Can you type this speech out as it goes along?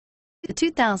The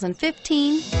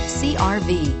 2015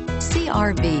 CR-V.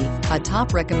 CR-V, a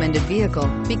top recommended vehicle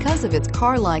because of its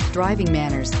car-like driving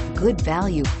manners, good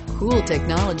value, cool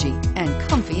technology, and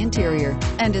comfy interior,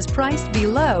 and is priced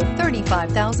below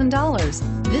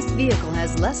 $35,000. This vehicle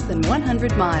has less than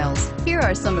 100 miles. Here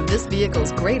are some of this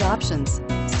vehicle's great options: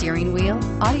 steering wheel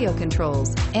audio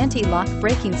controls, anti-lock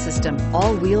braking system,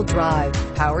 all-wheel drive,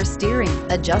 power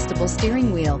steering, adjustable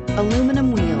steering wheel,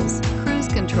 aluminum wheels, cruise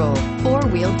control,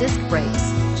 four-wheel disc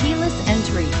brakes, keyless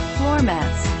entry, floor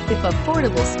mats. If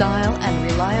affordable style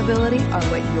and reliability are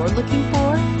what you're looking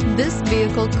for, this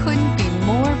vehicle couldn't be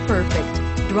more perfect.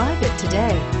 Drive it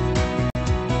today.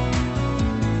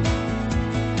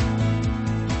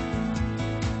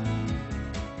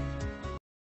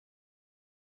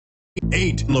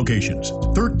 8 locations,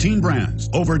 13 brands,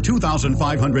 over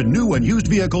 2,500 new and used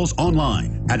vehicles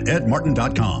online at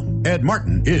edmartin.com. Ed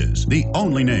Martin is the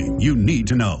only name you need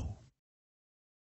to know.